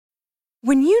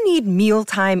When you need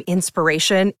mealtime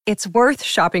inspiration, it's worth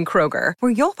shopping Kroger,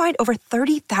 where you'll find over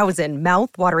 30,000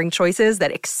 mouth-watering choices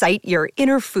that excite your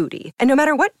inner foodie. And no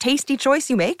matter what tasty choice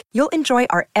you make, you'll enjoy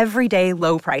our everyday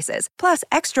low prices, plus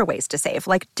extra ways to save,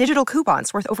 like digital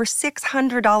coupons worth over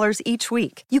 $600 each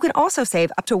week. You can also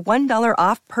save up to $1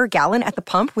 off per gallon at the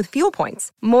pump with fuel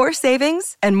points. More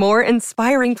savings and more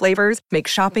inspiring flavors make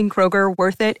shopping Kroger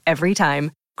worth it every time.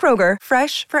 Kroger,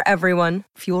 fresh for everyone.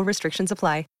 Fuel restrictions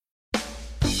apply.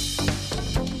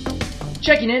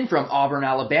 Checking in from Auburn,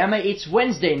 Alabama, it's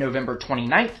Wednesday, November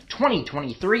 29th,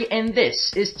 2023, and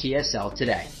this is TSL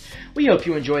Today. We hope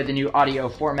you enjoyed the new audio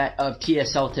format of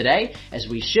TSL Today as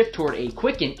we shift toward a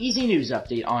quick and easy news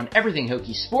update on everything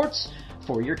Hokie sports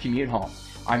for your commute home.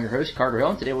 I'm your host, Carter Hill,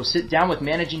 and today we'll sit down with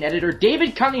managing editor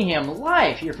David Cunningham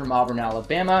live here from Auburn,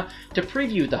 Alabama to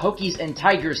preview the Hokies and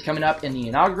Tigers coming up in the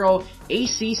inaugural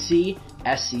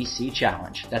ACC-SEC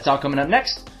Challenge. That's all coming up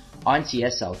next on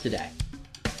TSL Today.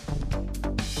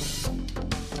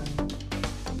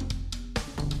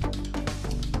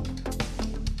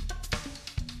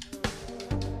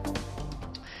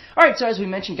 All right, so as we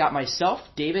mentioned, got myself,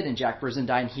 David, and Jack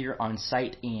Brizendine here on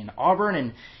site in Auburn.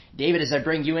 And David, as I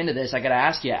bring you into this, I got to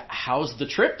ask you, how's the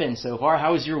trip been so far?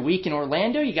 How was your week in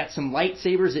Orlando? You got some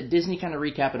lightsabers at Disney. Kind of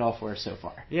recap it all for us so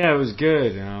far. Yeah, it was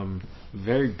good.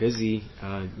 Very busy.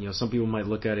 Some people might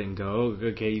look at it and go, oh,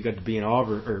 okay, you got to be in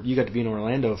Auburn, or you got to be in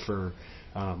Orlando for,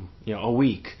 a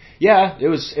week. Yeah, it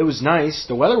was nice.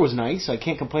 The weather was nice. I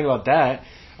can't complain about that.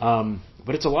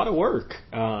 But it's a lot of work.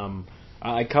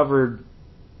 I covered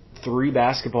 3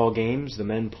 basketball games. The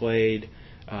men played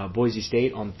Boise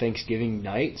State on Thanksgiving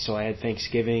night, so I had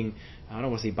Thanksgiving. I don't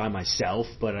want to say by myself,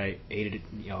 but I ate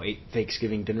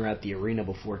Thanksgiving dinner at the arena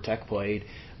before Tech played.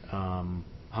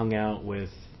 Hung out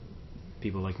with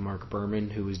people like Mark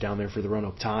Berman, who was down there for the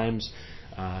Roanoke Times.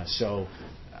 So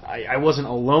I wasn't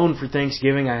alone for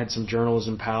Thanksgiving. I had some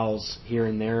journalism pals here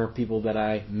and there, people that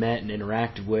I met and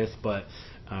interacted with, but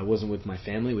I wasn't with my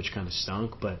family, which kind of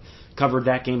stunk. But covered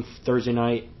that game Thursday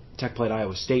night. Tech played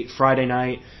Iowa State Friday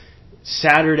night.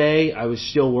 Saturday, I was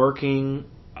still working.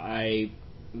 I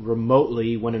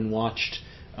remotely went and watched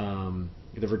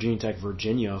the Virginia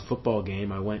Tech-Virginia football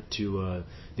game. I went to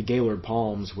the Gaylord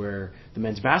Palms where the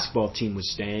men's basketball team was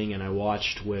staying, and I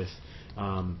watched with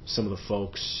some of the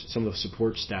folks, some of the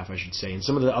support staff, I should say, and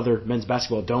some of the other men's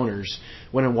basketball donors.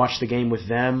 Went and watched the game with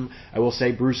them. I will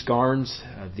say Bruce Garnes,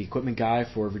 the equipment guy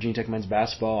for Virginia Tech men's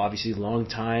basketball, obviously a long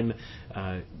time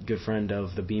good friend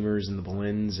of the Beamers and the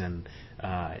Bolins, and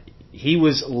he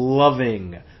was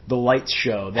loving the lights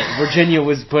show that Virginia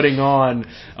was putting on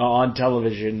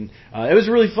television. It was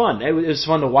really fun. It was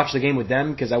fun to watch the game with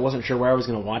them because I wasn't sure where I was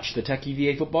going to watch the Tech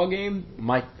UVA football game.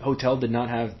 My hotel did not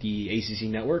have the ACC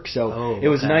network, so it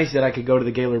was nice that I could go to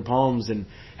the Gaylord Palms and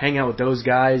hang out with those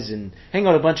guys and hang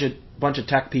out with a bunch of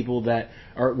Tech people that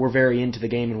were very into the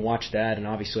game and watched that. And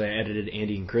obviously I edited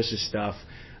Andy and Chris's stuff.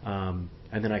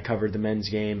 And then I covered the men's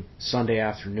game Sunday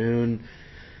afternoon.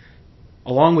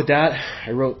 Along with that,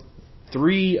 I wrote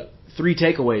three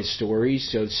takeaways stories,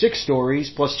 so 6 stories,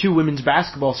 plus 2 women's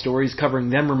basketball stories,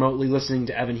 covering them remotely, listening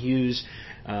to Evan Hughes,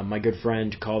 my good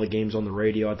friend, call the games on the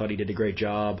radio. I thought he did a great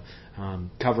job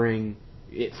covering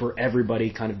it for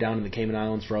everybody, kind of down in the Cayman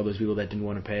Islands for all those people that didn't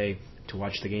want to pay to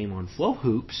watch the game on Flow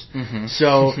Hoops. Mm-hmm.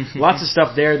 So lots of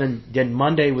stuff there. Then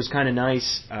Monday was kind of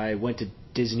nice. I went to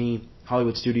Disney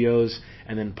Hollywood Studios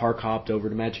and then park hopped over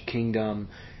to Magic Kingdom.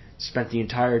 Spent the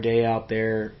entire day out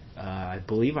there. I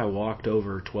believe I walked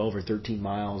over 12 or 13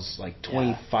 miles, like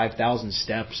 25,000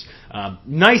 steps.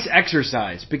 Nice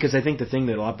exercise, because I think the thing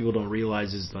that a lot of people don't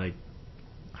realize is, like,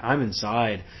 I'm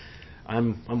inside.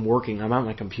 I'm working. I'm on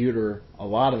my computer a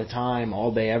lot of the time,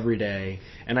 all day, every day.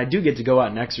 And I do get to go out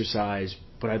and exercise,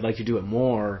 but I'd like to do it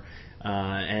more.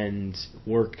 And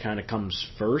work kind of comes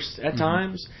first at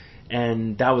times.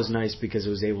 And that was nice because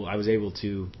I was able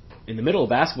to, in the middle of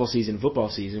basketball season, football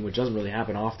season, which doesn't really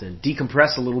happen often,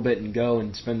 decompress a little bit and go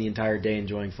and spend the entire day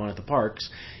enjoying fun at the parks.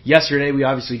 Yesterday, we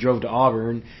obviously drove to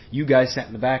Auburn. You guys sat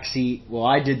in the back seat. Well,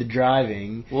 I did the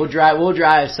driving. We'll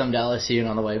drive some to LSU and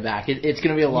on the way back. It's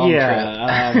going to be a long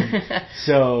trip.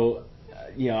 So,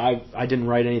 I didn't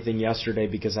write anything yesterday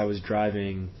because I was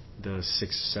driving the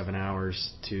 6-7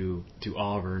 hours to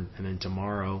Auburn, and then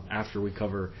tomorrow, after we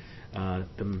cover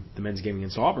the men's game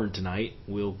against Auburn tonight,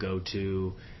 we'll go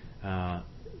to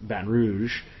Baton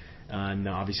Rouge, and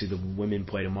obviously the women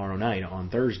play tomorrow night on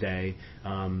Thursday.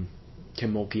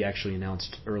 Kim Mulkey actually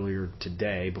announced earlier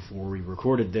today, before we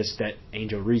recorded this, that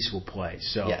Angel Reese will play.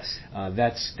 So yes.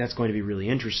 That's going to be really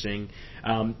interesting.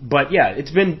 But yeah,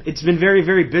 it's been very,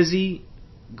 very busy.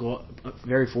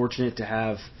 Very fortunate to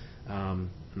have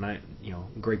My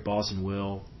great boss and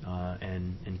Will,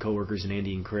 and coworkers and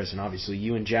Andy and Chris, and obviously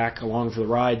you and Jack along for the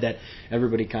ride. That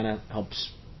everybody kind of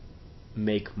helps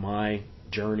make my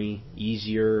journey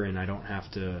easier, and I don't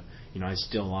have to. I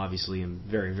still obviously am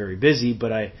very, very busy,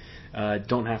 but I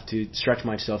don't have to stretch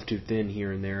myself too thin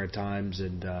here and there at times.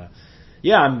 And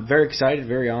I'm very excited,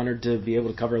 very honored to be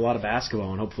able to cover a lot of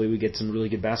basketball, and hopefully we get some really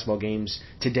good basketball games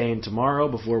today and tomorrow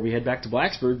before we head back to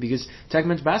Blacksburg, because Tech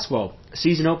men's basketball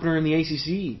season opener in the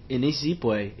ACC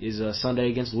play is Sunday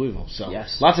against Louisville. So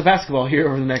yes, lots of basketball here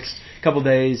over the next couple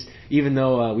days, even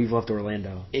though we've left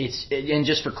Orlando. And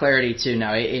just for clarity too,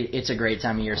 now it's a great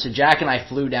time of year. So Jack and I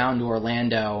flew down to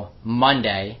Orlando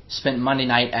Monday, spent Monday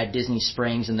night at Disney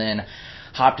Springs, and then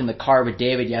hopped in the car with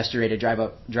David yesterday to drive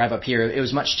up here. It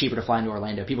was much cheaper to fly into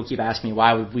Orlando. People keep asking me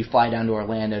why we fly down to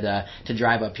Orlando to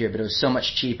drive up here, but it was so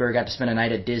much cheaper. Got to spend a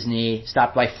night at Disney.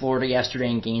 Stopped by Florida yesterday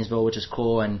in Gainesville, which is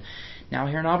cool, and now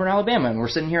here in Auburn, Alabama, and we're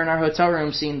sitting here in our hotel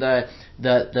room seeing the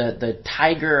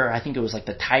Tiger, I think it was like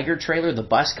the Tiger trailer, the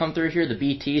bus come through here, the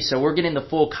BT. So we're getting the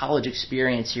full college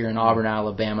experience here in Auburn,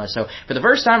 Alabama. So for the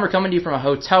first time, we're coming to you from a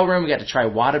hotel room. We got to try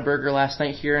Whataburger last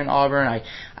night here in Auburn.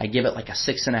 I give it like a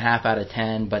 6.5 out of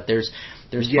 10, but there's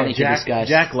plenty to discuss.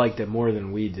 Jack liked it more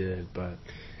than we did, but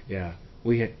yeah,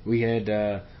 we had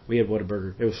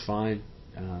Whataburger. It was fine,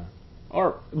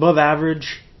 or above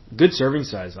average. Good serving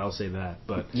size, I'll say that.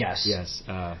 But yes.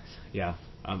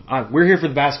 We're here for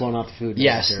the basketball, not the food.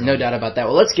 Yes, no doubt about that.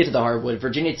 Well, let's get to the hardwood.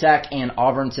 Virginia Tech and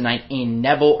Auburn tonight in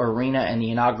Neville Arena in the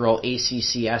inaugural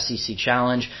ACC-SEC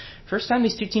Challenge. First time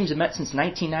these two teams have met since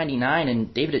 1999,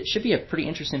 and David, it should be a pretty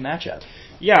interesting matchup.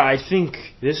 Yeah, I think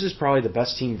this is probably the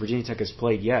best team Virginia Tech has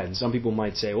played yet. And some people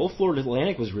might say, well, Florida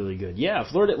Atlantic was really good. Yeah,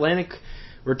 Florida Atlantic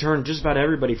returned just about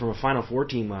everybody from a Final Four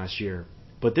team last year.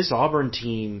 But this Auburn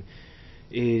team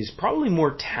is probably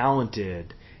more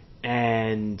talented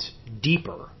and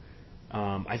deeper.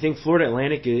 I think Florida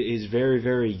Atlantic is very,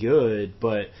 very good,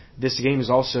 but this game is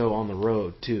also on the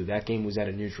road, too. That game was at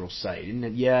a neutral site. And,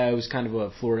 it was kind of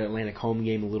a Florida Atlantic home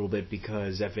game a little bit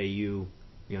because FAU,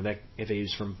 that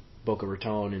FAU's from Boca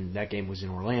Raton, and that game was in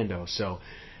Orlando. So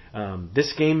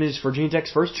this game is Virginia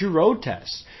Tech's first true road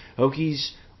test.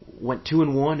 Hokies went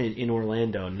 2-1 in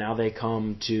Orlando. Now they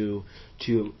come to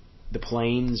the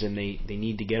Plains, and they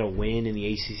need to get a win in the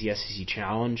ACC-SEC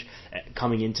Challenge.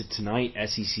 Coming into tonight,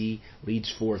 SEC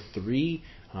leads 4-3.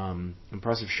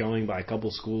 Impressive showing by a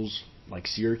couple schools like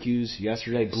Syracuse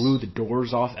yesterday. Blew the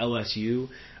doors off LSU.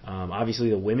 Obviously,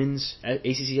 the women's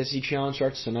ACC-SEC Challenge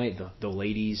starts tonight. The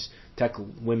ladies, Tech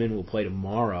women, will play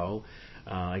tomorrow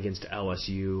against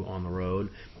LSU on the road.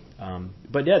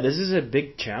 But this is a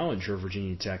big challenge for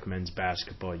Virginia Tech men's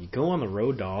basketball. You go on the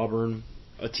road to Auburn,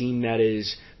 a team that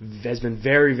has been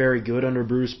very, very good under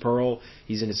Bruce Pearl.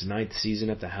 He's in his 9th season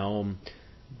at the helm.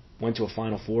 Went to a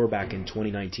Final Four back in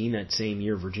 2019. That same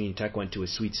year, Virginia Tech went to a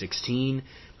Sweet 16.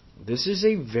 This is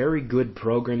a very good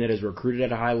program that has recruited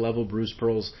at a high level. Bruce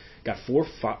Pearl's got four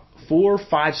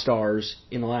 5-stars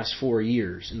in the last 4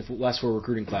 years, in the last 4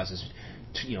 recruiting classes,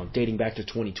 dating back to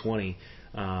 2020.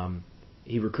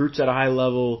 He recruits at a high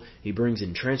level. He brings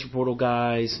in transfer portal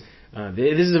guys.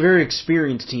 This is a very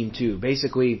experienced team, too.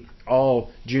 Basically,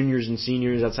 all juniors and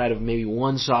seniors outside of maybe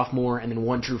one sophomore and then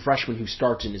one true freshman who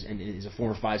starts and is a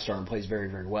former 5-star and plays very,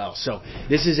 very well. So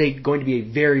this is going to be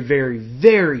a very, very,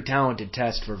 very talented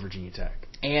test for Virginia Tech.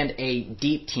 And a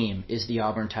deep team is the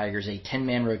Auburn Tigers, a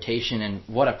 10-man rotation, and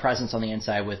what a presence on the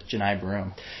inside with Janai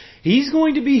Broome. He's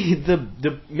going to be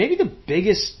maybe the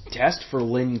biggest test for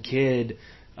Lynn Kidd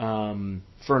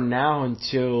for now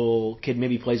until Kidd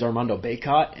maybe plays Armando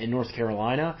Bacot in North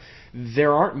Carolina.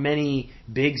 There aren't many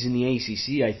bigs in the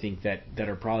ACC, I think, that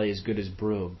are probably as good as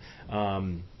Broome.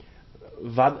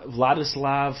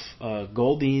 Vladislav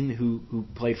Goldin, who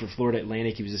played for Florida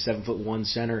Atlantic, he was a 7'1"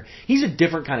 center. He's a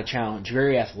different kind of challenge,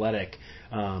 very athletic.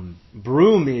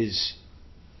 Broome is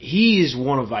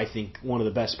one of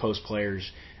the best post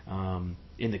players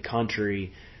in the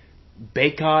country.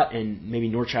 Bacot and maybe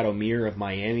Norchad Omier of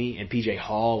Miami and PJ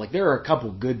Hall, there are a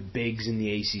couple good bigs in the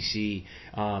ACC.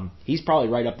 He's probably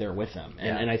right up there with them.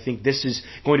 And I think this is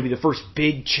going to be the first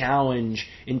big challenge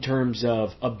in terms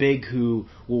of a big who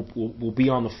will be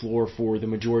on the floor for the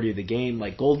majority of the game.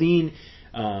 Like Goldin,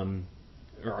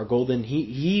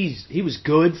 he was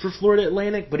good for Florida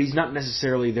Atlantic, but he's not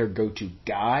necessarily their go-to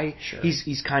guy. Sure.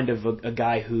 He's kind of a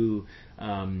guy who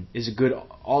is a good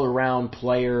all-around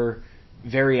player,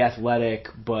 very athletic,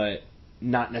 but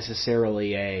not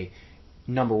necessarily a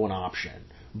number one option.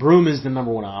 Broome is the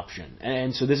number one option.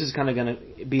 And so this is kind of going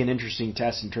to be an interesting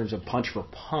test in terms of punch for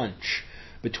punch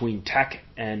between Tech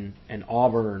and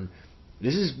Auburn.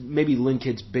 This is maybe Lynn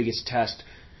Kidd's biggest test.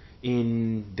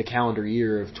 in the calendar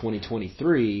year of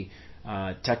 2023.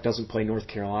 Tech doesn't play North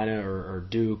Carolina or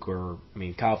Duke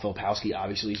Kyle Filipowski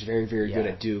obviously is very, very good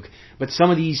at Duke. But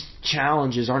some of these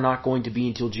challenges are not going to be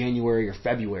until January or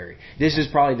February. This is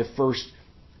probably the first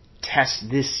test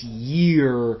this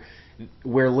year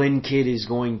where Lynn Kidd is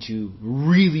going to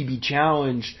really be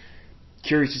challenged.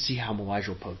 Curious to see how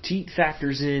Elijah Poteet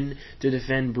factors in to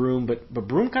defend Broome, but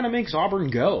Broome kind of makes Auburn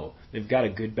go. They've got a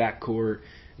good backcourt.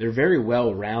 They're very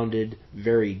well-rounded,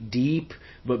 very deep,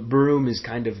 but Broome is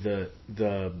kind of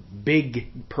the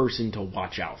big person to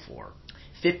watch out for.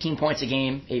 15 points a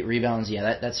game, 8 rebounds.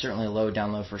 Yeah, that's certainly a low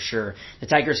down low for sure. The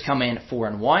Tigers come in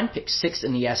 4-1, picked 6th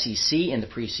in the SEC in the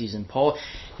preseason poll.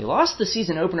 They lost the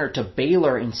season opener to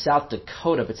Baylor in South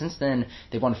Dakota, but since then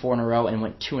they've won 4 in a row and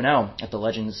went 2-0 at the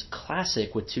Legends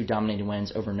Classic with 2 dominating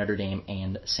wins over Notre Dame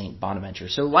and St. Bonaventure.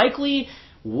 So likely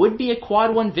would be a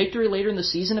quad 1 victory later in the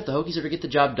season if the Hokies ever get the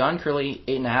job done. Currently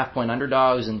 8.5-point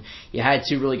underdogs, and you had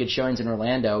 2 really good showings in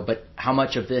Orlando, but how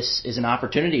much of this is an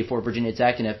opportunity for Virginia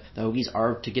Tech, and if the Hokies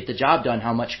are to get the job done,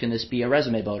 how much can this be a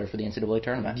resume builder for the NCAA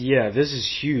tournament? Yeah, this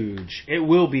is huge. It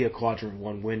will be a quadrant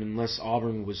 1 win unless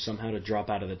Auburn was somehow to drop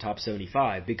out of the top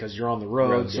 75 because you're on the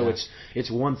road, so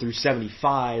it's 1 through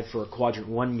 75 for a quadrant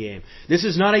 1 game. This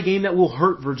is not a game that will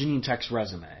hurt Virginia Tech's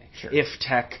resume if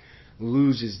Tech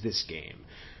loses this game.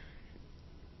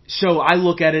 So I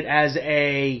look at it as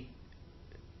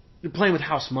you're playing with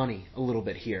house money a little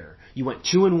bit here. You went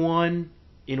 2-1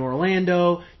 in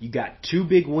Orlando. You got 2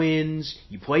 big wins.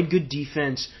 You played good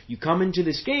defense. You come into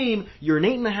this game, you're an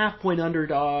 8.5-point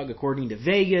underdog according to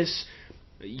Vegas.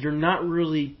 You're not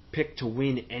really picked to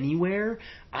win anywhere.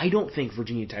 I don't think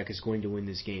Virginia Tech is going to win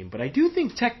this game, but I do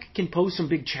think Tech can pose some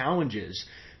big challenges.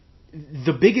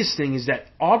 The biggest thing is that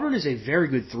Auburn is a very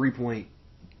good 3-point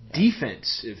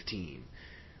defensive team.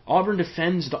 Auburn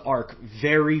defends the arc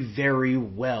very, very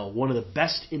well. One of the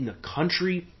best in the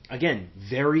country. Again,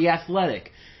 very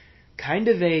athletic. Kind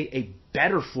of a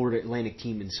better Florida Atlantic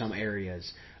team in some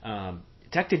areas.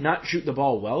 Tech did not shoot the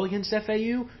ball well against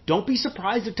FAU. Don't be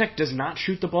surprised if Tech does not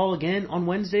shoot the ball again on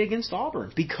Wednesday against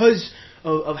Auburn because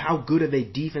of how good of a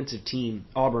defensive team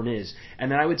Auburn is.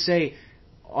 And then I would say,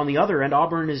 on the other end,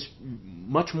 Auburn is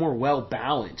much more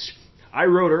well-balanced. I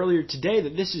wrote earlier today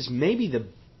that this is maybe the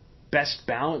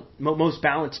most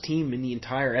balanced team in the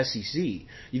entire SEC.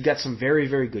 You've got some very,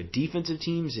 very good defensive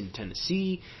teams in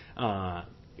Tennessee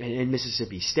and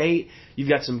Mississippi State. You've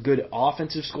got some good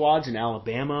offensive squads in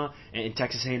Alabama and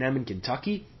Texas A&M and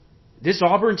Kentucky. This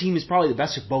Auburn team is probably the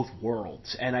best of both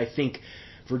worlds, and I think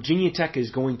Virginia Tech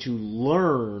is going to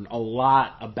learn a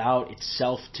lot about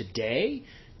itself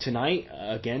tonight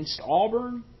against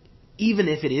Auburn, even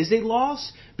if it is a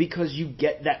loss, because you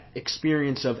get that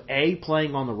experience of A,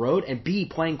 playing on the road, and B,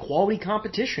 playing quality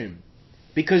competition.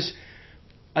 Because,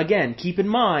 again, keep in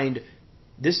mind,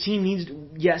 this team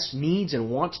needs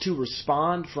and wants to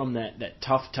respond from that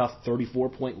tough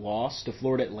 34-point loss to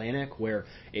Florida Atlantic, where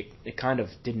it kind of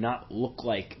did not look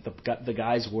like the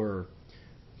guys were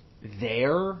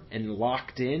there and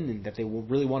locked in and that they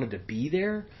really wanted to be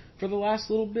there for the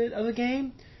last little bit of the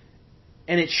game.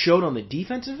 And it showed on the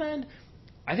defensive end.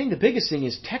 I think the biggest thing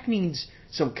is Tech needs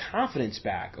some confidence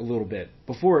back a little bit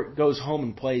before it goes home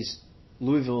and plays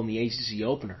Louisville in the ACC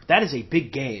opener. That is a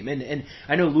big game. And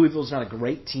I know Louisville's not a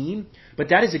great team, but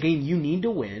that is a game you need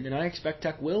to win, and I expect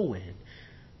Tech will win,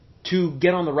 to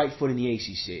get on the right foot in the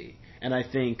ACC. And I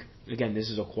think, again, this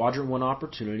is a quadrant 1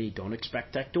 opportunity. Don't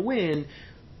expect Tech to win,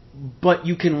 but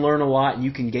you can learn a lot and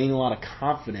you can gain a lot of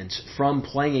confidence from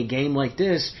playing a game like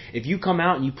this. If you come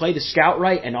out and you play the scout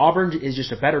right and Auburn is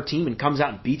just a better team and comes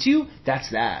out and beats you,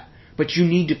 that's that. But you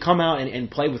need to come out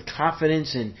and play with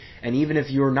confidence, and even if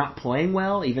you're not playing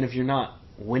well, even if you're not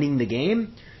winning the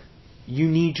game, you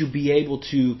need to be able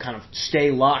to kind of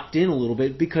stay locked in a little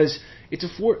bit, because these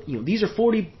are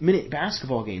 40-minute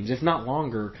basketball games, if not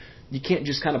longer. You can't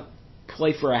just kind of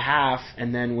play for a half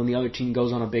and then when the other team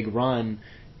goes on a big run,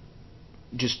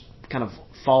 just kind of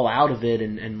fall out of it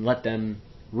and let them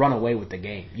run away with the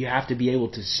game. You have to be able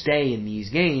to stay in these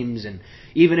games, and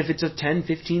even if it's a 10,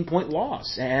 15-point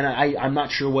loss. And I'm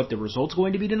not sure what the result's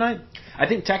going to be tonight. I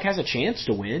think Tech has a chance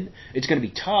to win. It's going to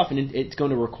be tough, and it's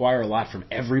going to require a lot from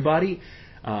everybody.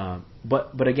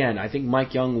 But again, I think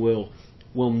Mike Young will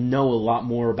know a lot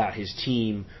more about his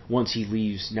team once he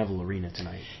leaves Neville Arena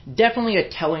tonight. Definitely a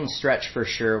telling stretch for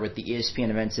sure with the ESPN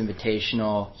Events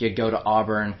Invitational. You go to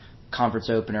Auburn, conference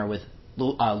opener with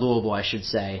Louisville, I should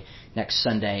say, next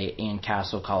Sunday in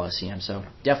Castle Coliseum. So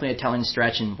definitely a telling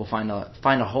stretch, and we'll find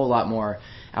a whole lot more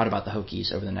out about the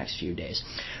Hokies over the next few days.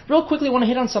 Real quickly, I want to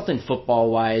hit on something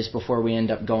football-wise before we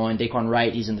end up going. Daquan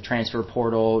Wright, he's in the transfer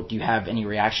portal. Do you have any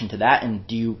reaction to that, and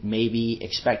do you maybe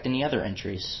expect any other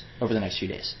entries over the next few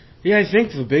days? Yeah, I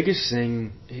think the biggest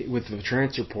thing with the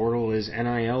transfer portal is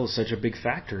NIL is such a big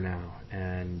factor now,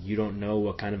 and you don't know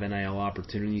what kind of NIL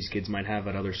opportunities kids might have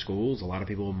at other schools. A lot of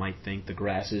people might think the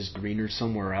grass is greener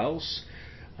somewhere else.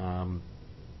 I'm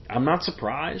not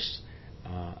surprised.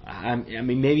 I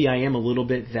mean, maybe I am a little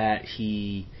bit that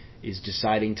he is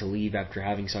deciding to leave after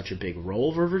having such a big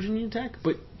role for Virginia Tech,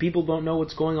 but people don't know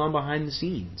what's going on behind the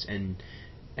scenes.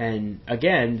 And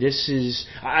again,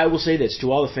 I will say this,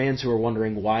 to all the fans who are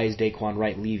wondering why is Daquan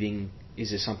Wright leaving, is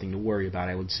this something to worry about?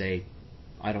 I would say,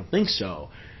 I don't think so.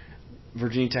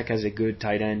 Virginia Tech has a good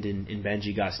tight end in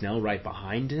Benji Gosnell right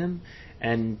behind him,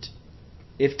 and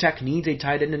if Tech needs a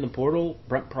tight end in the portal,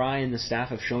 Brent Pry and the staff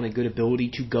have shown a good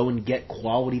ability to go and get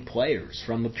quality players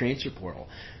from the transfer portal.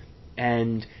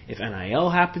 And if NIL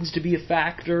happens to be a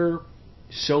factor,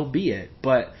 so be it.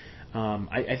 But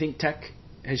I think Tech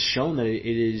has shown that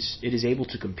it is able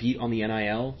to compete on the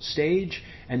NIL stage,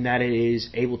 and that it is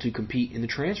able to compete in the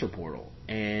transfer portal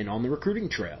and on the recruiting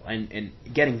trail, and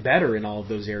getting better in all of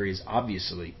those areas,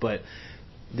 obviously. But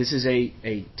this is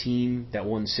a team that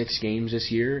won 6 games this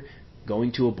year,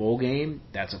 going to a bowl game.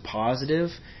 That's a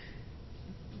positive.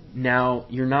 Now,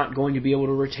 you're not going to be able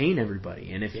to retain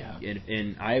everybody,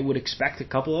 and I would expect a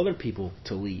couple other people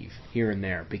to leave here and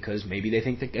there because maybe they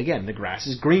think that, again, the grass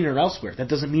is greener elsewhere. That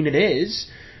doesn't mean it is,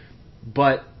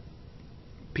 but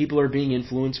people are being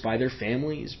influenced by their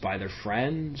families, by their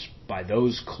friends, by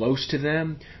those close to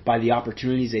them, by the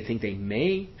opportunities they think they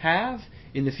may have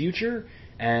in the future,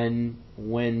 and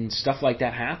when stuff like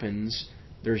that happens,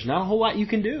 there's not a whole lot you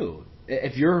can do.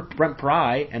 If you're Brent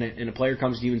Pry and a player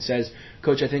comes to you and says,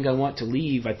 Coach, I think I want to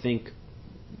leave, I think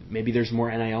maybe there's more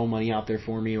NIL money out there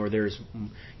for me, or there's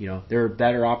a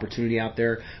better opportunity out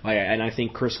there. And I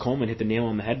think Chris Coleman hit the nail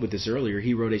on the head with this earlier.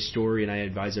 He wrote a story, and I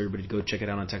advise everybody to go check it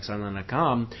out on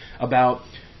TechSideline.com, about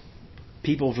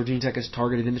people Virginia Tech has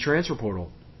targeted in the transfer portal.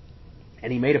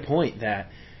 And he made a point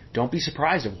that don't be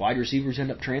surprised if wide receivers end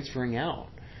up transferring out,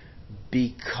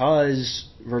 because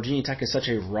Virginia Tech is such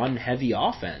a run-heavy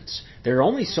offense. There are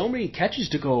only so many catches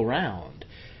to go around.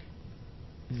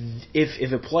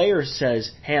 If a player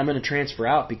says, hey, I'm going to transfer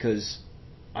out because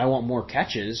I want more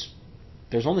catches,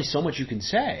 there's only so much you can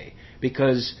say,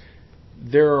 because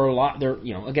there's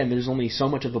only so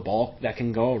much of the ball that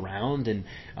can go around, and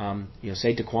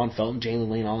say DeQuan Felton, Jalen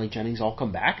Lane, Ollie Jennings all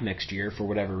come back next year for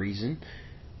whatever reason.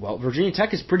 Well, Virginia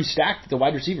Tech is pretty stacked at the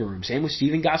wide receiver room. Same with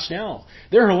Steven Gosnell.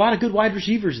 There are a lot of good wide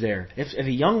receivers there. If a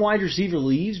young wide receiver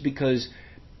leaves because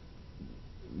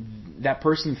that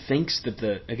person thinks that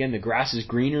the grass is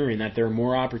greener and that there are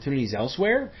more opportunities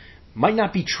elsewhere, might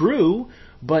not be true,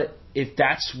 but if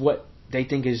that's what they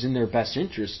think is in their best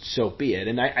interest, so be it.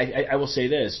 And I will say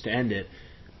this to end it.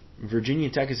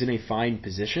 Virginia Tech is in a fine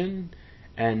position,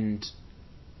 and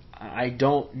I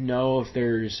don't know if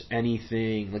there's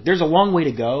anything, there's a long way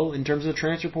to go in terms of the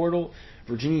transfer portal.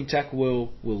 Virginia Tech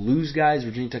will lose guys.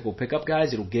 Virginia Tech will pick up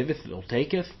guys. It'll giveth, it'll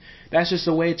taketh. That's just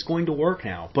the way it's going to work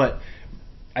now. But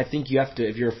I think you have to,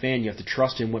 if you're a fan, you have to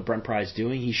trust in what Brent Pry is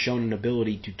doing. He's shown an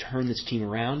ability to turn this team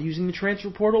around using the transfer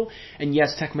portal. And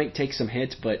yes, Tech might take some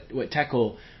hits, but Tech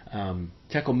will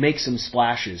make some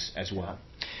splashes as well.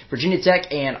 Virginia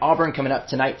Tech and Auburn coming up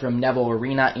tonight from Neville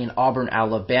Arena in Auburn,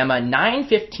 Alabama.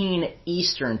 9:15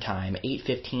 Eastern Time,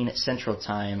 8:15 Central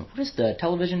Time. What is the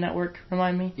television network,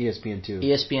 remind me? ESPN2.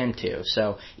 ESPN2.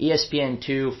 So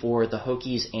ESPN2 for the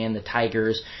Hokies and the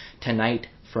Tigers tonight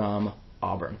from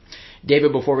Auburn.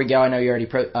 David, before we go, I know you already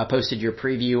posted your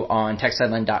preview on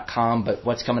TechSideline.com, but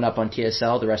what's coming up on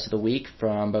TSL the rest of the week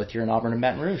from both here in Auburn and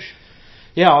Baton Rouge?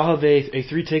 Yeah, I'll have a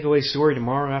 3 takeaway story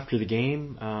tomorrow after the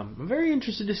game. I'm very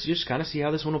interested to just kind of see how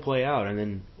this one will play out. And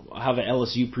then I'll have an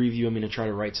LSU preview. I'm going to try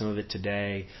to write some of it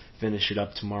today, finish it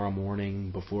up tomorrow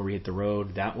morning before we hit the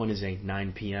road. That one is a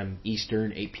 9 p.m.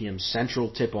 Eastern, 8 p.m. Central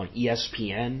tip on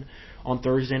ESPN on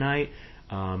Thursday night.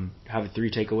 Have a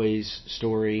 3 takeaways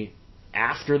story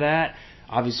after that.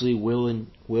 Obviously,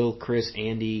 Will, Chris,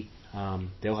 Andy,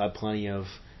 they'll have plenty of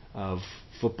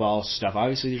football stuff.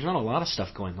 Obviously, there's not a lot of stuff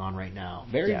going on right now.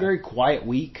 Very quiet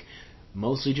week.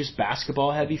 Mostly just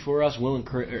basketball heavy for us. Will and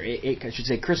Chris,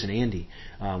 Chris and Andy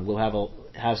will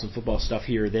have some football stuff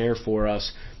here or there for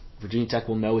us. Virginia Tech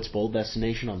will know its bowl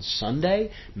destination on Sunday,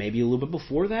 maybe a little bit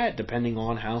before that, depending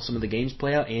on how some of the games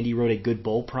play out. Andy wrote a good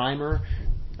bowl primer.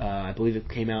 I believe it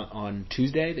came out on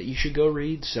Tuesday that you should go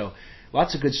read. So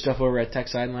lots of good stuff over at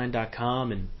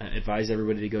TechSideline.com, and I advise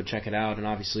everybody to go check it out. And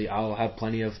obviously, I'll have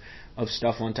plenty of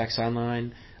stuff on Tech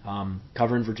Sideline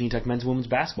covering Virginia Tech men's and women's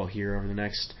basketball here over the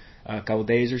next couple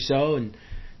days or so. And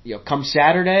come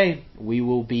Saturday,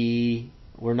 we're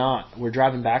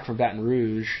driving back from Baton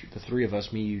Rouge. The three of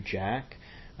us, me, you, Jack.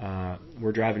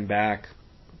 We're driving back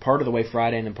part of the way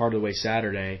Friday and then part of the way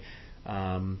Saturday.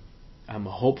 I'm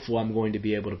hopeful I'm going to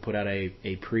be able to put out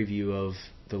a preview of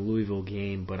the Louisville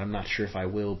game, but I'm not sure if I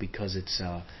will because it's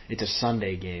a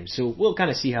Sunday game. So we'll kind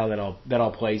of see how that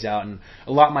all plays out, and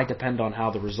a lot might depend on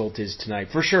how the result is tonight.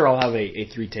 For sure, I'll have a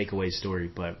 3 takeaway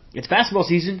story, but it's basketball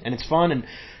season and it's fun,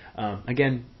 and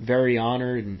again, very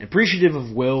honored and appreciative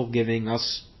of Will giving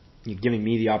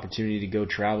me the opportunity to go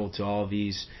travel to all of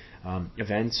these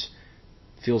events.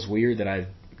 Feels weird that I'm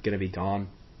going to be gone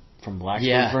from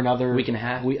Blacksburg for another week and a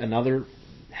half. Another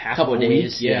half couple of of a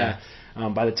days. week. Yeah.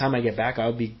 By the time I get back,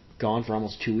 I'll be gone for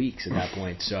almost 2 weeks at that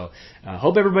point. So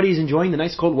hope everybody's enjoying the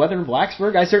nice cold weather in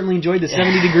Blacksburg. I certainly enjoyed the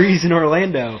 70 degrees in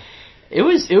Orlando. It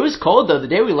was cold though. The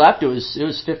day we left, it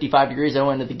was 55 degrees. I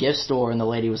went to the gift store and the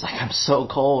lady was like, "I'm so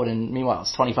cold," and meanwhile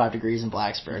it's 25 degrees in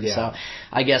Blacksburg. Yeah. So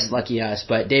I guess lucky us.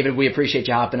 But David, we appreciate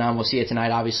you hopping on. We'll see you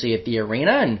tonight, obviously at the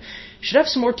arena, and should have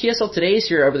some more TSL Todays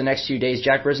here over the next few days.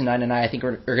 Jack Brisendine and I think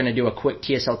we're going to do a quick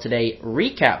TSL Today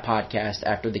recap podcast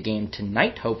after the game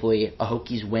tonight. Hopefully a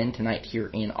Hokies win tonight here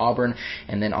in Auburn,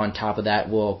 and then on top of that,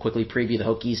 we'll quickly preview the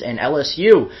Hokies and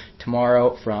LSU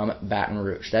tomorrow from Baton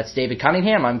Rouge. That's David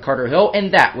Cunningham. I'm Carter Hill,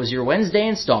 and that was your Wednesday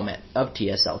installment of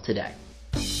TSL Today.